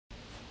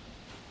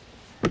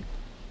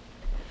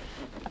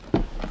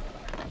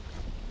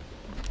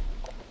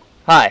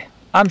Hi,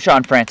 I'm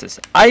Shawn Francis.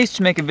 I used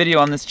to make a video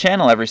on this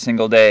channel every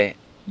single day.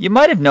 You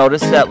might have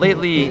noticed that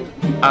lately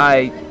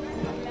I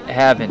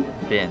haven't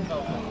been.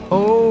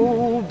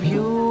 Oh,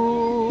 beautiful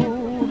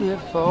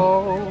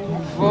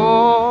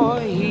for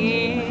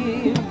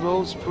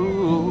heroes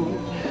prove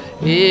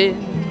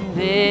in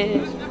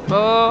this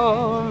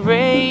parading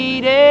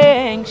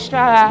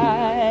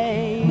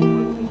strife,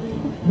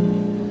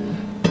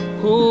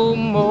 who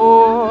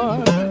more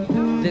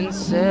than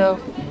self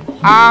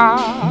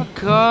our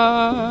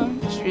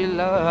country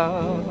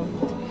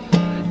loved,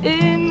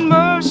 in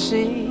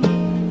mercy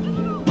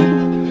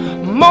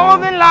more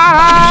than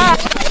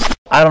life.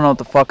 I don't know what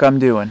the fuck I'm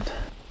doing.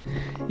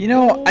 You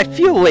know, I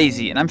feel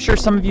lazy, and I'm sure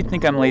some of you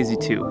think I'm lazy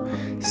too.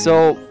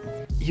 So,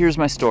 here's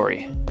my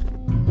story.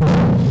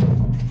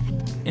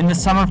 In the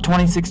summer of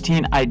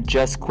 2016, I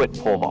just quit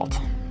pole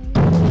vault.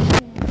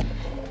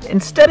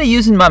 Instead of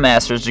using my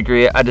master's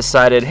degree, I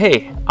decided,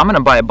 hey, I'm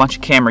gonna buy a bunch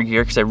of camera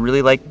gear because I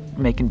really like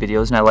making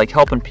videos and I like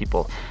helping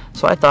people.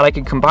 So I thought I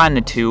could combine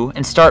the two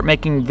and start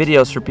making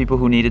videos for people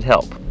who needed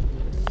help.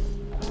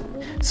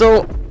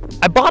 So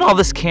I bought all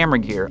this camera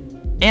gear,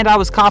 and I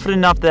was confident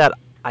enough that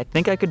I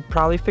think I could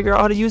probably figure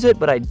out how to use it,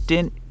 but I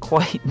didn't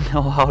quite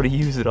know how to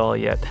use it all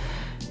yet.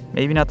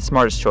 Maybe not the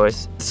smartest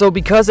choice. So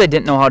because I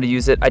didn't know how to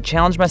use it, I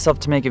challenged myself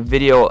to make a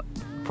video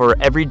for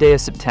every day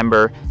of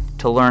September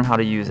to learn how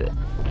to use it.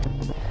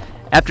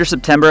 After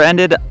September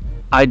ended,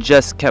 I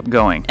just kept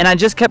going. And I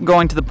just kept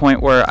going to the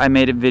point where I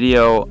made a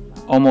video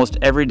almost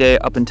every day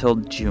up until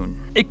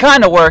June. It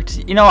kind of worked.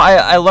 You know,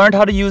 I learned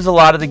how to use a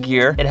lot of the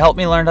gear. It helped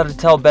me learn how to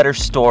tell better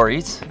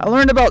stories. I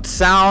learned about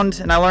sound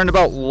and I learned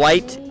about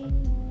light.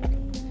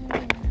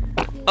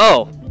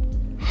 Oh,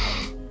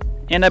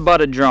 and I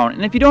bought a drone.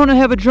 And if you don't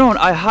have a drone,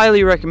 I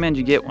highly recommend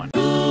you get one.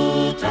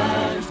 Good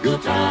times,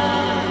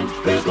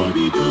 there's gonna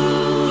be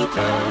good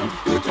times,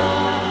 good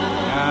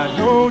times. I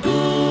know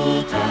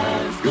good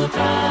times,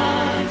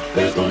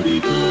 there's gonna be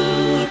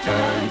good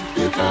times,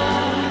 good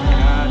times.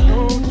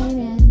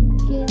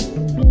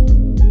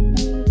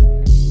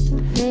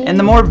 And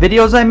the more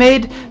videos I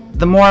made,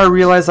 the more I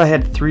realized I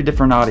had 3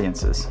 different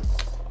audiences.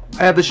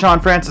 I had the Shawn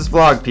Francis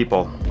vlog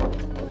people.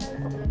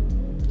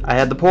 I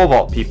had the pole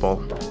vault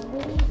people.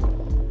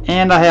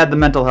 And I had the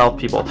mental health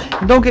people.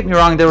 And don't get me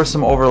wrong, there was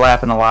some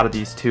overlap in a lot of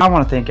these too. I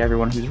want to thank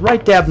everyone who's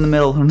right dab in the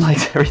middle who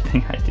likes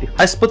everything I do.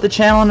 I split the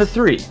channel into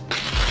 3.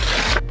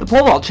 The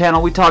pole vault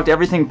channel, we talked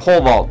everything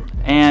pole vault.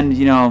 And,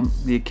 you know,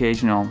 the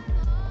occasional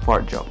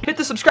fart joke. Hit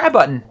the subscribe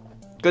button.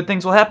 Good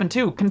things will happen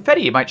too.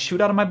 Confetti might shoot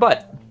out of my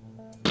butt.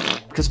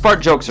 Because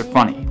fart jokes are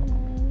funny.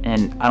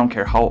 And I don't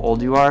care how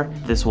old you are,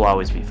 this will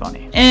always be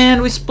funny.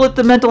 And we split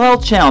the mental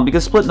health channel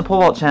because splitting the pole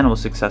vault channel was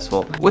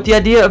successful. With the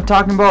idea of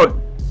talking about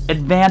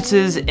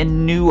advances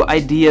and new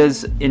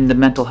ideas in the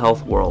mental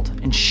health world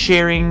and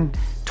sharing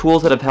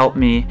tools that have helped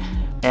me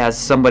as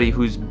somebody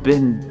who's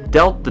been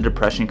dealt the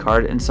depression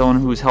card and someone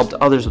who's helped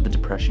others with the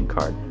depression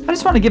card. I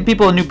just want to give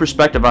people a new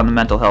perspective on the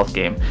mental health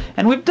game.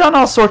 And we've done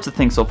all sorts of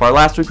things so far.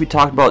 Last week we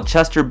talked about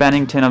Chester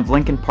Bennington of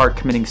Lincoln Park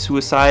committing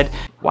suicide.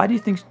 Why do you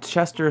think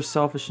Chester is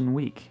selfish and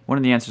weak? One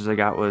of the answers I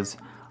got was,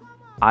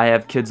 I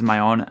have kids of my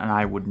own and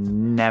I would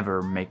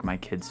never make my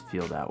kids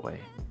feel that way.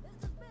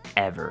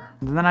 Ever.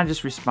 And then I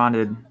just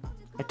responded,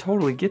 I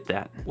totally get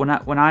that. When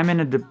I'm in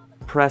a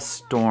depressed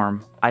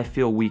storm, I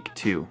feel weak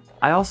too.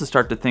 I also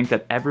start to think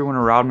that everyone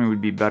around me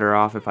would be better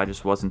off if I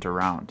just wasn't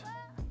around.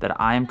 That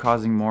I am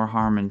causing more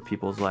harm in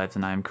people's lives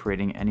than I am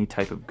creating any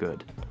type of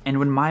good. And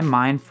when my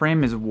mind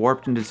frame is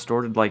warped and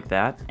distorted like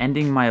that,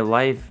 ending my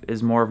life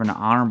is more of an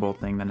honorable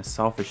thing than a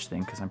selfish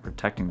thing because I'm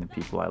protecting the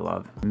people I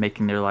love,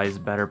 making their lives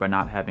better by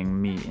not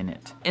having me in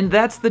it. And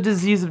that's the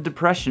disease of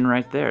depression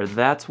right there.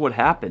 That's what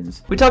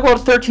happens. We talk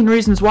about 13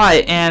 reasons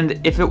why, and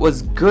if it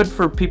was good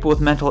for people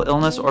with mental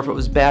illness or if it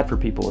was bad for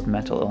people with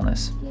mental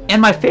illness. And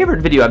my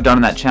favorite video I've done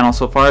on that channel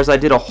so far is I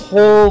did a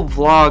whole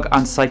vlog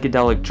on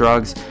psychedelic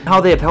drugs,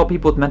 how they have helped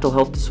people with mental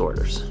health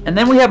disorders. And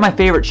then we have my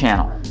favorite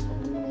channel.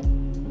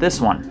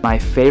 This one. My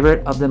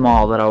favorite of them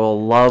all that I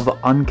will love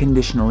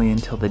unconditionally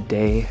until the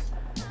day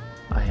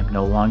I am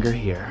no longer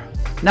here.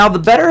 Now, the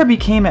better I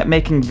became at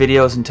making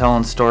videos and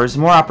telling stories, the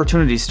more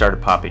opportunities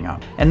started popping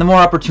up. And the more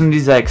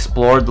opportunities I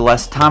explored, the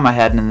less time I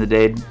had in the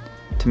day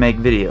to make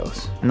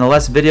videos. And the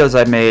less videos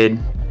I made,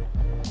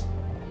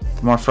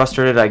 the more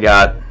frustrated I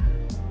got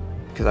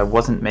because I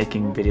wasn't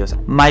making videos.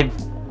 My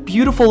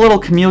beautiful little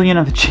chameleon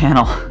of a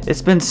channel.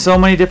 It's been so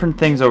many different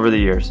things over the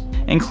years,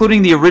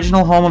 including the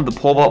original home of the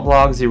pole vault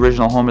vlogs, the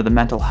original home of the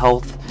mental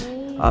health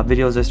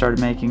videos I started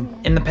making.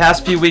 In the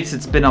past few weeks,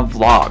 it's been a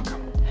vlog.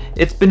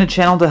 It's been a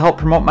channel to help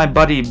promote my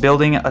buddy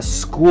building a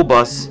school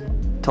bus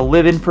to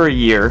live in for a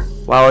year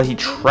while he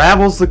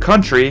travels the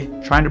country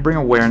trying to bring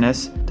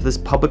awareness to this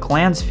public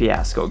lands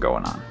fiasco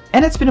going on.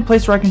 And it's been a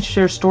place where I can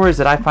share stories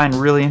that I find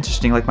really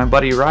interesting, like my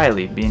buddy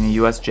Riley being a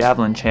US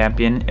javelin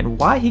champion and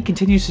why he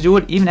continues to do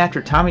it even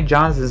after Tommy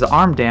John's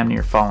arm damn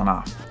near falling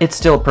off. It's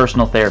still a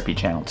personal therapy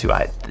channel too.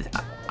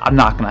 I'm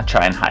not gonna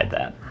try and hide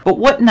that. But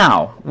what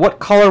now? What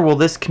color will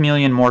this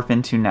chameleon morph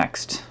into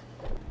next?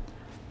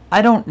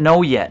 I don't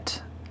know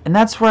yet. And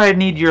that's where I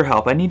need your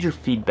help. I need your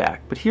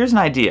feedback. But here's an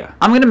idea.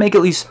 I'm going to make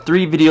at least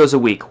 3 videos a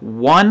week.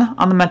 1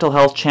 on the mental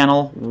health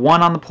channel,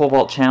 1 on the pole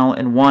vault channel,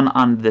 and 1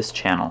 on this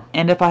channel.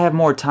 And if I have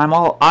more time,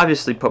 I'll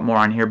obviously put more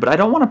on here, but I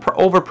don't want to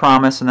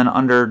overpromise and then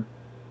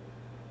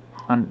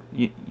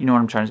you know what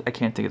I'm trying to, I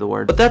can't think of the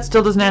word. But that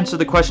still doesn't answer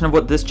the question of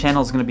what this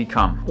channel is going to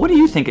become. What do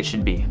you think it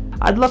should be?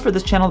 I'd love for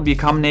this channel to be a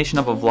combination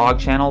of a vlog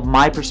channel,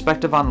 my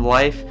perspective on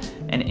life,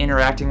 and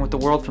interacting with the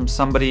world from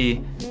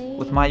somebody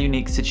with my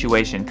unique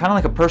situation, kind of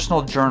like a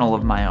personal journal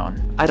of my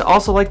own. I'd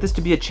also like this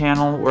to be a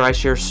channel where I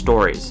share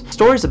stories.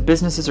 Stories of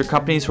businesses or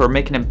companies who are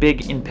making a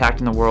big impact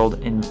in the world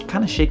and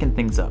kind of shaking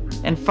things up.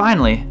 And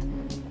finally,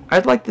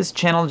 I'd like this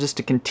channel just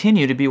to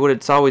continue to be what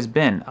it's always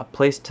been, a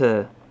place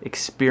to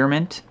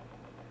experiment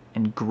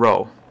and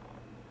grow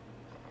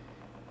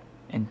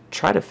and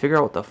try to figure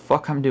out what the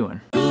fuck I'm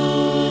doing.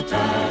 Good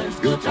times,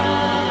 good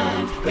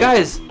times.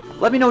 Guys,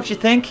 let me know what you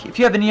think. If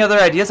you have any other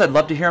ideas, I'd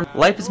love to hear them.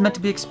 Life is meant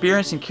to be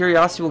experienced and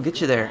curiosity will get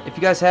you there. If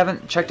you guys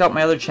haven't checked out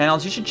my other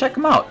channels, you should check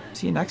them out.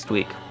 See you next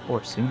week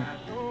or sooner.